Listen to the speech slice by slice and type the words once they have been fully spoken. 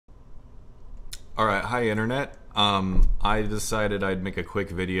Alright, hi internet. I decided I'd make a quick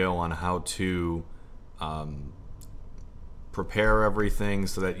video on how to prepare everything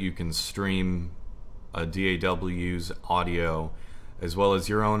so that you can stream a DAW's audio as well as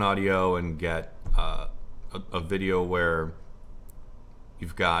your own audio and get a video where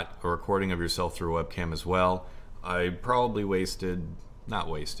you've got a recording of yourself through a webcam as well. I probably not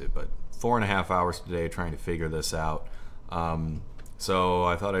wasted, but 4.5 hours today trying to figure this out. So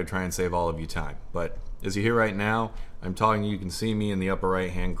I thought I'd try and save all of you time. But as you hear right now, I'm talking, you can see me in the upper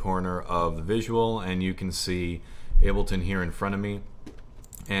right hand corner of the visual, and you can see Ableton here in front of me.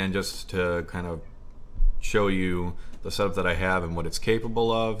 And just to kind of show you the setup that I have and what it's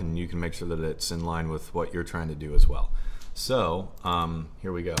capable of, and you can make sure that it's in line with what you're trying to do as well. So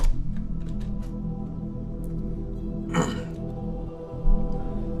here we go.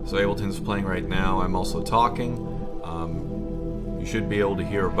 So Ableton's playing right now. I'm also talking. You should be able to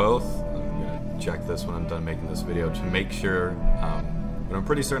hear both. I'm going to check this when I'm done making this video to make sure, but I'm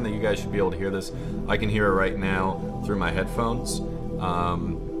pretty certain that you guys should be able to hear this. I can hear it right now through my headphones,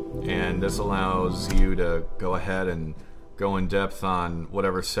 and this allows you to go ahead and go in depth on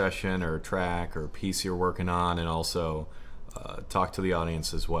whatever session or track or piece you're working on, and also talk to the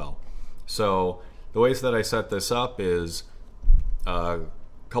audience as well. So the ways that I set this up is a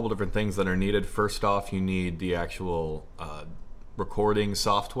couple different things that are needed. First off, you need the actual recording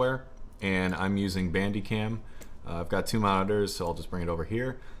software, and I'm using Bandicam. I've got 2 monitors, so I'll just bring it over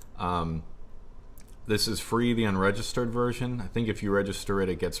here. This is free, the unregistered version. I think if you register it,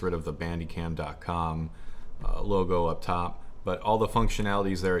 it gets rid of the bandicam.com logo up top, but all the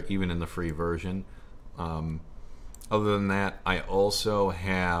functionality is there even in the free version. Other than that, I also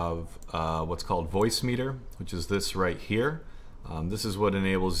have what's called Voicemeeter, which is this right here. This is what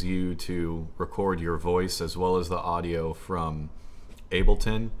enables you to record your voice as well as the audio from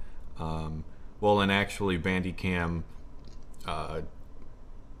Ableton. And actually Bandicam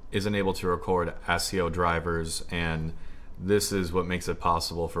isn't able to record ASIO drivers, and this is what makes it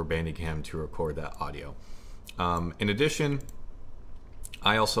possible for Bandicam to record that audio. In addition,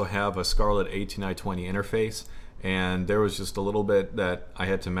 I also have a Scarlett 18i20 interface, and there was just a little bit that I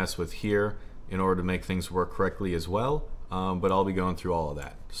had to mess with here in order to make things work correctly as well. But I'll be going through all of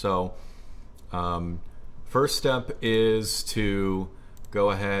that. So first step is to go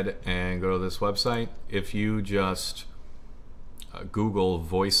ahead and go to this website. If you just Google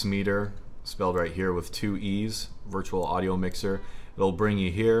Voicemeeter, spelled right here with 2 E's, virtual audio mixer, it'll bring you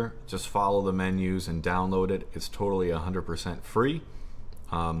here. Just follow the menus and download it. It's totally 100% free.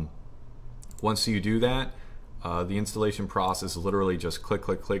 Once you do that, the installation process is literally just click,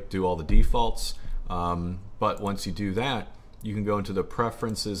 click, click, do all the defaults. But once you do that, you can go into the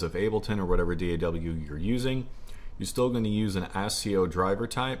preferences of Ableton or whatever DAW you're using. You're still going to use an ASIO driver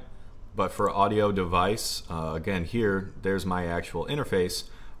type, but for audio device, again here, there's my actual interface,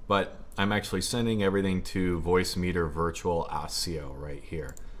 but I'm actually sending everything to Voicemeeter Virtual ASIO right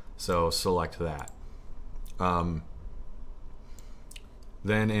here. So select that. Then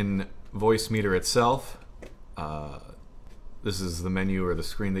in Voicemeeter itself, this is the menu or the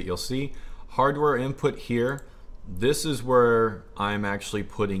screen that you'll see. Hardware input here, this is where I'm actually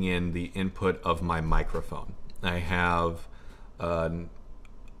putting in the input of my microphone. I have a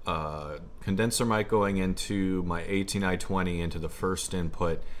condenser mic going into my 18i20 into the first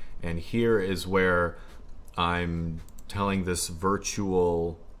input, and here is where I'm telling this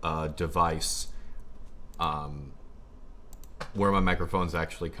virtual device where my microphone's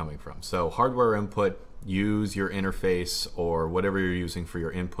actually coming from. So hardware input, use your interface or whatever you're using for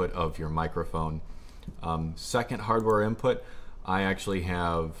your input of your microphone. Second hardware input, I actually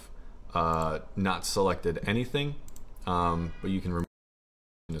have not selected anything, but you can remove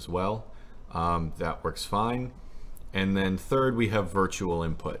it as well. That works fine. And then third, we have virtual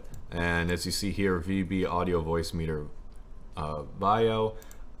input. And as you see here, VB audio Voicemeeter bio,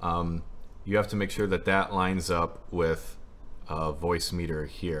 you have to make sure that that lines up with Voicemeeter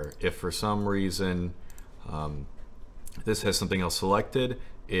here. If for some reason this has something else selected,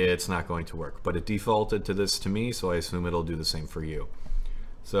 it's not going to work, but it defaulted to this to me, so I assume it'll do the same for you.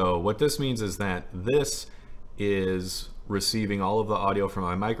 So what this means is that this is receiving all of the audio from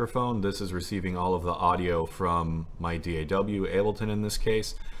my microphone, this is receiving all of the audio from my DAW, Ableton in this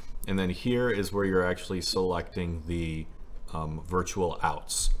case, and then here is where you're actually selecting the virtual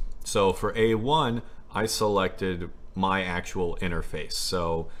outs. So for A1, I selected my actual interface.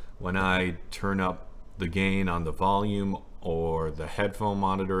 So when I turn up the gain on the volume or the headphone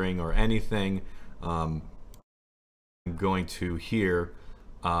monitoring or anything, I'm going to hear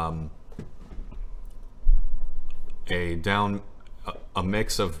a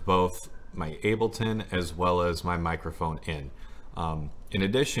mix of both my Ableton as well as my microphone in. In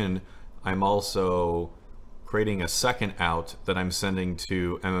addition, I'm also creating a second out that I'm sending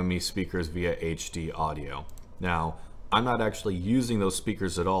to MME speakers via HD audio. Now, I'm not actually using those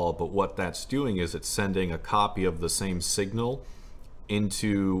speakers at all, but what that's doing is it's sending a copy of the same signal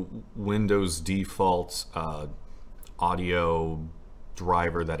into Windows default audio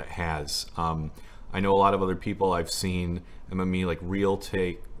driver that it has. I know a lot of other people I've seen MME like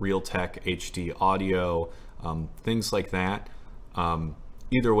Realtek HD audio, things like that.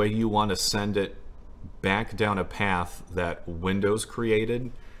 Either way, you want to send it back down a path that Windows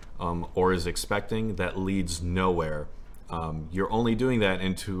created or is expecting that leads nowhere. You're only doing that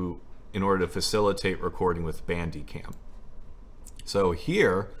in order to facilitate recording with Bandicam. So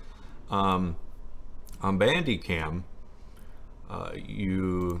here on Bandicam,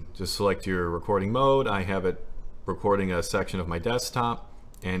 you just select your recording mode. I have it recording a section of my desktop,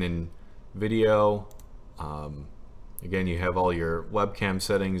 and in video, again, you have all your webcam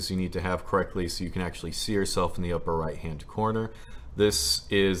settings you need to have correctly so you can actually see yourself in the upper right hand corner. This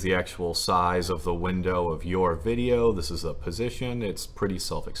is the actual size of the window of your video. This is the position. It's pretty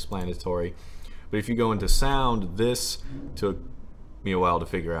self-explanatory. But if you go into sound, this took me a while to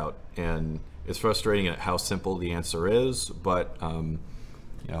figure out, and it's frustrating at how simple the answer is, but you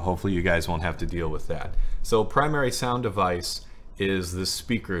know, hopefully you guys won't have to deal with that. So primary sound device is the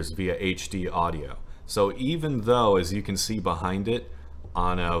speakers via HD audio. So even though, as you can see behind it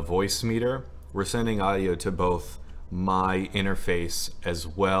on a voice meter, we're sending audio to both my interface as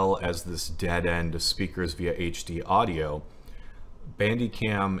well as this dead end speakers via HD audio,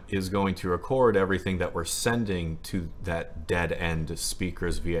 Bandicam is going to record everything that we're sending to that dead end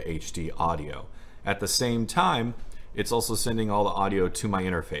speakers via HD audio. At the same time, it's also sending all the audio to my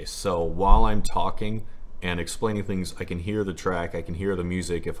interface. So while I'm talking and explaining things, I can hear the track, I can hear the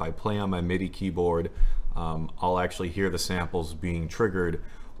music. If I play on my MIDI keyboard, I'll actually hear the samples being triggered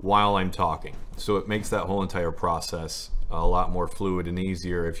while I'm talking. So it makes that whole entire process a lot more fluid and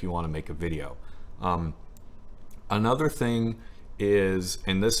easier if you want to make a video. Another thing is,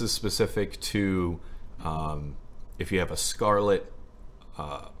 and this is specific to if you have a Scarlett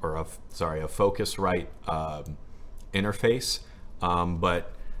or a Focusrite interface,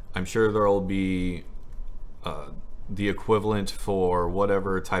 but I'm sure there will be the equivalent for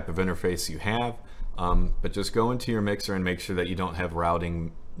whatever type of interface you have. But just go into your mixer and make sure that you don't have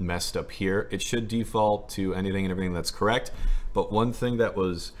routing messed up here. It should default to anything and everything that's correct. But one thing that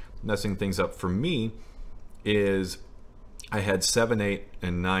was messing things up for me is I had 7, 8,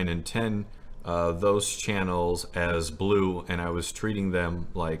 and 9, and 10 those channels as blue, and I was treating them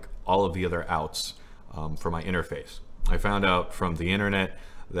like all of the other outs for my interface. I found out from the internet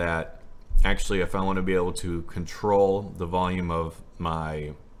that actually if I want to be able to control the volume of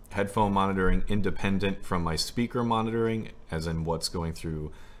my headphone monitoring independent from my speaker monitoring, as in what's going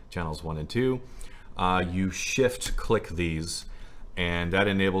through channels 1 and 2, you shift click these, and that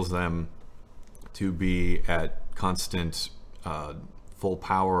enables them to be at constant full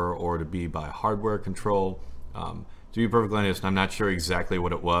power or to be by hardware control. To be perfectly honest, I'm not sure exactly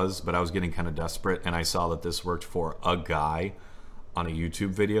what it was, but I was getting kind of desperate, and I saw that this worked for a guy on a YouTube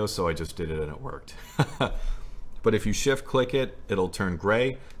video, so I just did it and it worked. But if you shift click it, it'll turn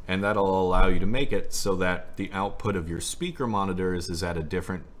gray, and that'll allow you to make it so that the output of your speaker monitors is at a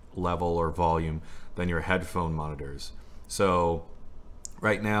different level or volume than your headphone monitors. So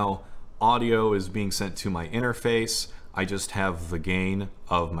right now, audio is being sent to my interface. I just have the gain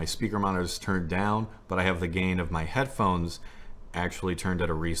of my speaker monitors turned down, but I have the gain of my headphones actually turned at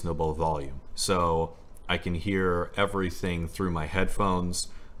a reasonable volume. So I can hear everything through my headphones,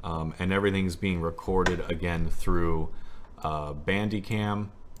 and everything's being recorded again through Bandicam,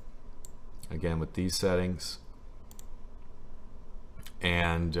 again with these settings.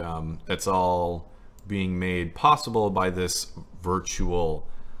 And it's all being made possible by this virtual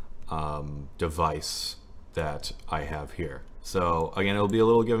device that I have here. So again, it'll be a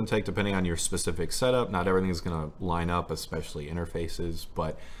little give and take depending on your specific setup. Not everything is going to line up, especially interfaces,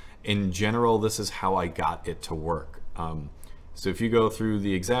 but in general, this is how I got it to work. So if you go through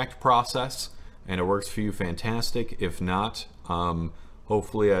the exact process and it works for you, fantastic. If not,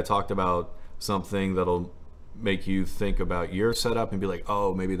 hopefully I talked about something that'll make you think about your setup and be like,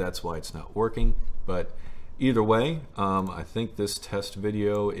 oh, maybe that's why it's not working. But either way, I think this test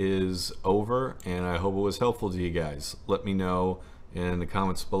video is over, and I hope it was helpful to you guys. Let me know in the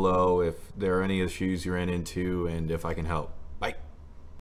comments below if there are any issues you ran into and if I can help.